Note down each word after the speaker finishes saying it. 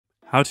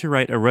How to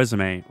write a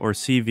resume or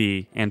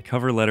CV and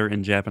cover letter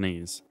in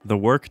Japanese. The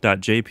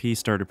work.JP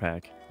starter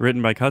pack.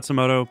 Written by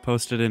Khatzumoto,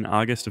 posted in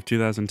August of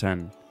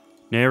 2010.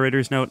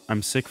 Narrator's note,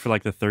 I'm sick for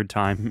like the third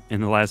time in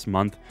the last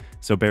month,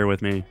 so bear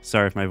with me.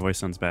 Sorry if my voice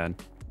sounds bad.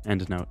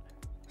 End note.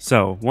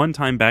 So, one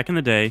time back in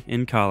the day,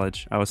 in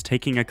college, I was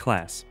taking a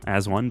class,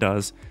 as one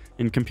does,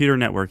 in computer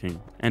networking,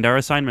 and our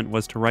assignment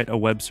was to write a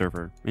web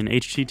server, an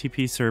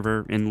HTTP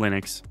server in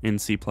Linux in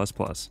C++.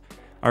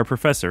 Our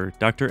professor,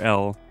 Dr.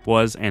 L,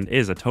 was and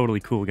is a totally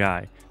cool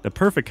guy. The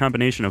perfect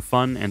combination of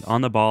fun and on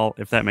the ball,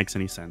 if that makes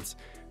any sense.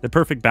 The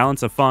perfect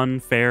balance of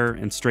fun, fair,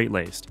 and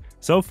straight-laced.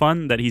 So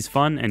fun that he's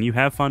fun and you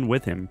have fun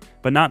with him,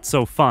 but not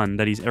so fun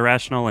that he's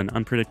irrational and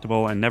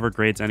unpredictable and never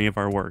grades any of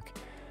our work.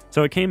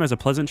 So it came as a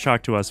pleasant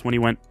shock to us when he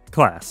went,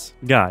 "Class,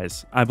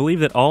 guys, I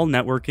believe that all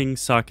networking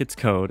sockets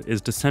code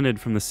is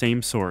descended from the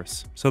same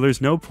source, so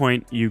there's no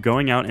point you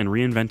going out and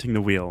reinventing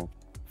the wheel.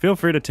 Feel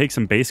free to take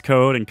some base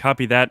code and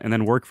copy that and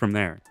then work from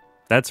there."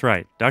 That's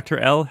right, Dr.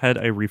 L had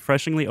a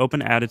refreshingly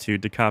open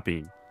attitude to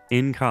copying,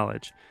 in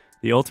college.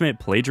 The ultimate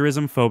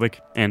plagiarism-phobic,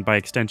 and by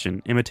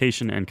extension,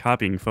 imitation and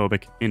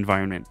copying-phobic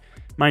environment.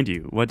 Mind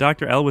you, what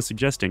Dr. L was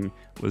suggesting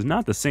was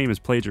not the same as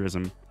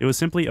plagiarism. It was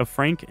simply a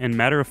frank and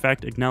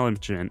matter-of-fact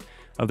acknowledgement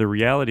of the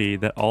reality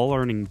that all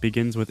learning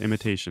begins with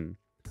imitation.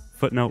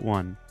 Footnote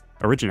 1.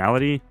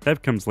 Originality?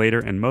 That comes later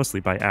and mostly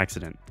by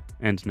accident.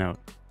 End note.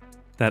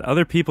 That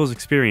other people's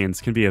experience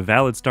can be a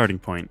valid starting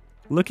point.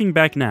 Looking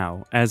back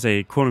now, as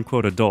a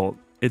quote-unquote adult,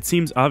 it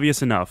seems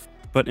obvious enough,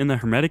 but in the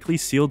hermetically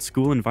sealed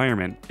school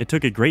environment, it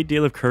took a great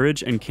deal of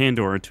courage and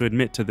candor to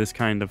admit to this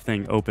kind of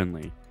thing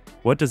openly.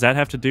 What does that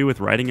have to do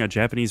with writing a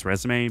Japanese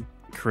resume,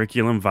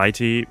 curriculum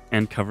vitae,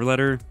 and cover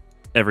letter?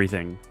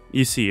 Everything.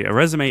 You see, a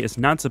resume is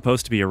not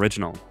supposed to be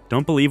original.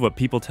 Don't believe what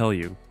people tell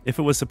you. If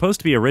it was supposed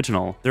to be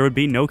original, there would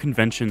be no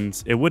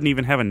conventions, it wouldn't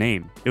even have a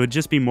name. It would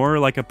just be more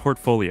like a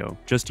portfolio,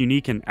 just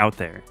unique and out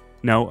there.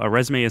 No, a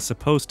resume is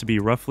supposed to be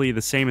roughly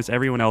the same as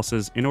everyone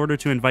else's in order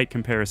to invite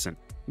comparison.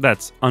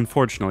 That's,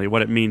 unfortunately,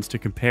 what it means to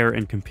compare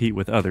and compete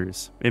with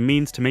others. It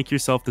means to make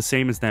yourself the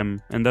same as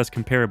them, and thus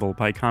comparable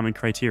by common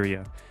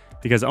criteria.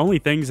 Because only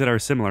things that are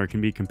similar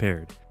can be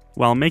compared,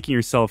 while making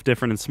yourself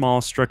different in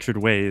small, structured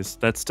ways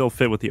that still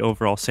fit with the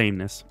overall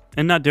sameness,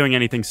 and not doing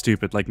anything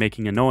stupid like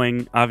making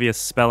annoying, obvious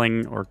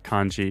spelling or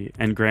kanji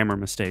and grammar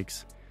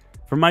mistakes.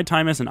 From my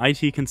time as an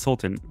IT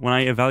consultant, when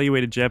I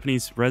evaluated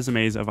Japanese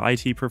resumes of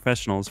IT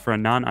professionals for a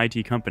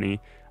non-IT company,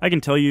 I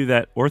can tell you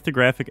that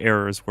orthographic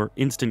errors were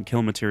instant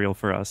kill material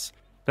for us.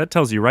 That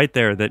tells you right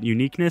there that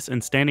uniqueness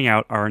and standing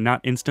out are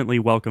not instantly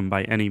welcome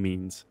by any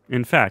means.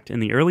 In fact, in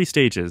the early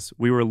stages,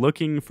 we were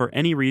looking for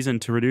any reason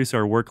to reduce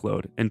our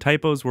workload, and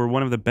typos were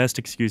one of the best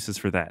excuses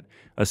for that.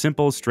 A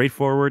simple,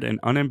 straightforward, and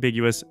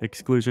unambiguous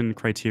exclusion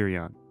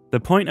criterion. The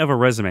point of a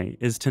resume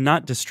is to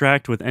not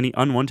distract with any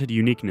unwanted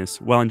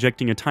uniqueness while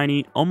injecting a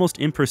tiny, almost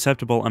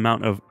imperceptible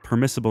amount of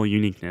permissible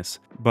uniqueness.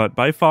 But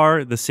by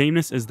far, the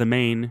sameness is the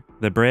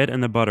bread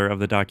and the butter of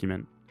the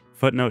document.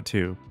 Footnote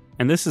 2.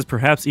 And this is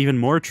perhaps even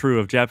more true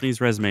of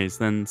Japanese resumes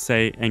than,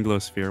 say,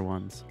 Anglosphere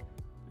ones.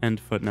 End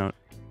footnote.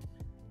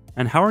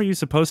 And how are you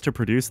supposed to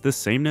produce this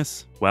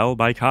sameness? Well,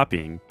 by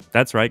copying.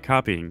 That's right,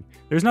 copying.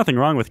 There's nothing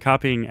wrong with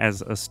copying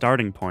as a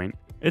starting point.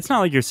 It's not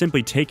like you're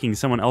simply taking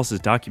someone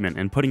else's document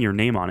and putting your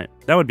name on it.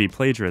 That would be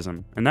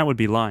plagiarism, and that would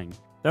be lying.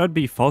 That would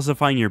be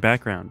falsifying your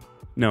background.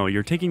 No,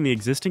 you're taking the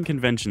existing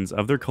conventions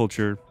of their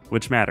culture,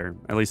 which matter,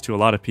 at least to a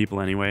lot of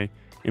people anyway,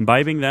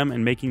 imbibing them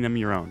and making them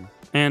your own.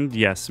 And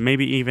yes,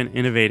 maybe even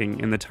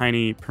innovating in the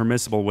tiny,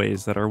 permissible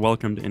ways that are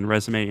welcomed in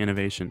resume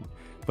innovation.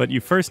 But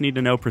you first need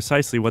to know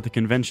precisely what the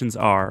conventions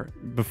are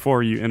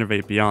before you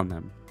innovate beyond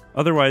them.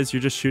 Otherwise,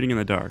 you're just shooting in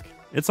the dark.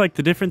 It's like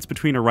the difference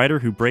between a writer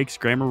who breaks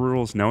grammar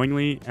rules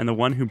knowingly and the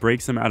one who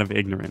breaks them out of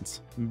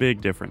ignorance.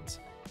 Big difference.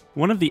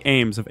 One of the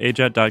aims of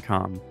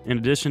AJATT.com, in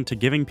addition to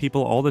giving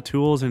people all the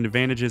tools and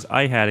advantages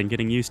I had in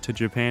getting used to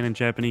Japan and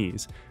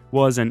Japanese,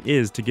 was and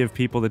is to give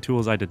people the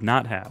tools I did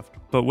not have,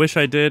 but wish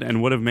I did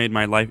and would have made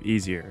my life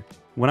easier.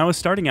 When I was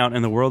starting out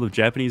in the world of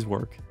Japanese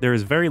work, there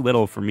is very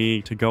little for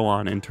me to go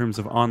on in terms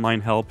of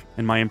online help,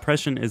 and my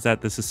impression is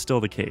that this is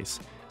still the case.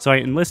 So I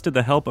enlisted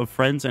the help of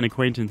friends and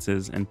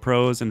acquaintances and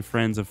pros and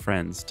friends of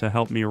friends to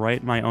help me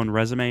write my own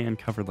resume and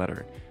cover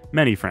letter.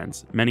 Many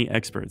friends, many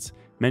experts,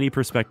 many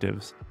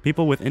perspectives,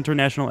 people with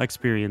international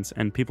experience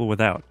and people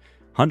without,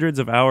 hundreds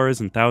of hours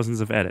and thousands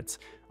of edits,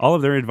 all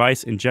of their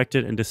advice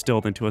injected and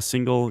distilled into a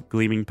single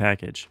gleaming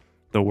package,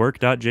 the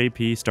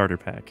work.JP starter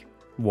pack.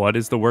 What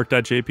is the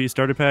work.JP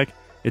starter pack?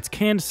 It's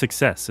canned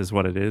success is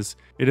what it is.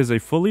 It is a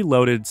fully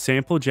loaded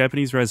sample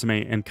Japanese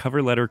resume and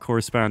cover letter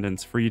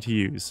correspondence for you to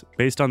use,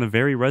 based on the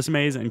very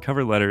resumes and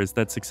cover letters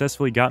that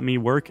successfully got me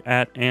work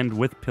at and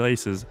with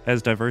places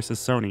as diverse as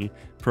Sony,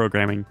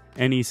 programming,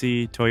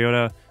 NEC,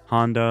 Toyota,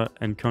 Honda,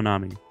 and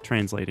Konami,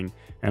 translating,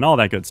 and all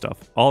that good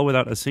stuff, all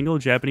without a single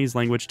Japanese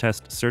language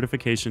test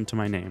certification to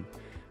my name.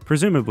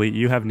 Presumably,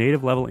 you have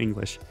native level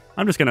English.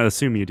 I'm just gonna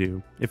assume you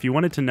do. If you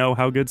wanted to know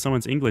how good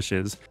someone's English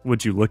is,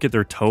 would you look at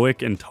their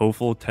TOEIC and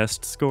TOEFL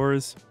test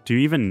scores? Do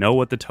you even know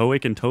what the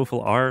TOEIC and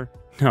TOEFL are?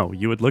 No,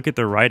 you would look at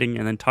their writing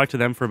and then talk to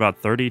them for about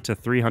 30 to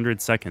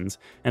 300 seconds,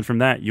 and from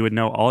that you would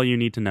know all you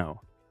need to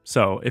know.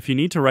 So, if you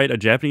need to write a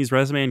Japanese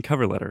resume and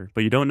cover letter,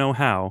 but you don't know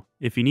how,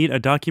 if you need a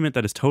document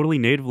that is totally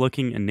native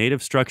looking and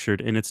native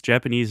structured in its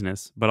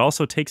Japaneseness, but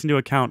also takes into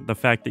account the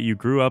fact that you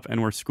grew up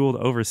and were schooled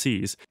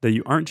overseas, that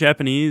you aren't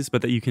Japanese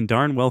but that you can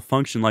darn well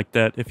function like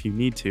that if you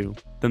need to,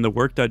 then the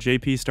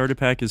work.JP starter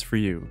pack is for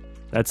you.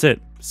 That's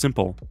it.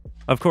 Simple.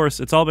 Of course,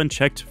 it's all been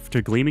checked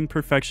to gleaming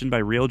perfection by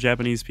real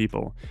Japanese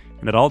people,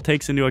 and it all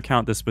takes into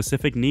account the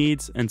specific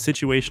needs and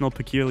situational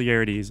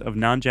peculiarities of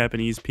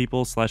non-Japanese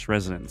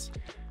people/residents.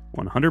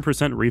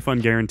 100%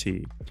 refund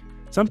guarantee.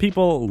 Some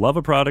people love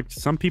a product,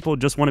 some people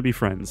just want to be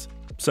friends.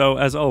 So,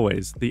 as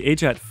always, the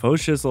AJATT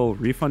faux shizzle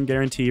refund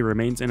guarantee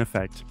remains in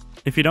effect.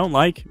 If you don't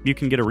like, you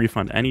can get a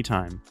refund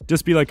anytime.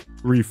 Just be like,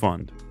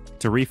 refund,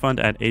 to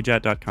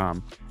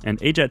refund@AJATT.com, and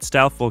AJATT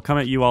staff will come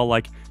at you all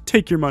like,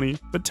 take your money,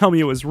 but tell me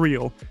it was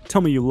real.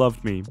 Tell me you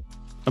loved me.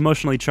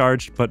 Emotionally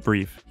charged, but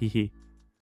brief. Hee hee.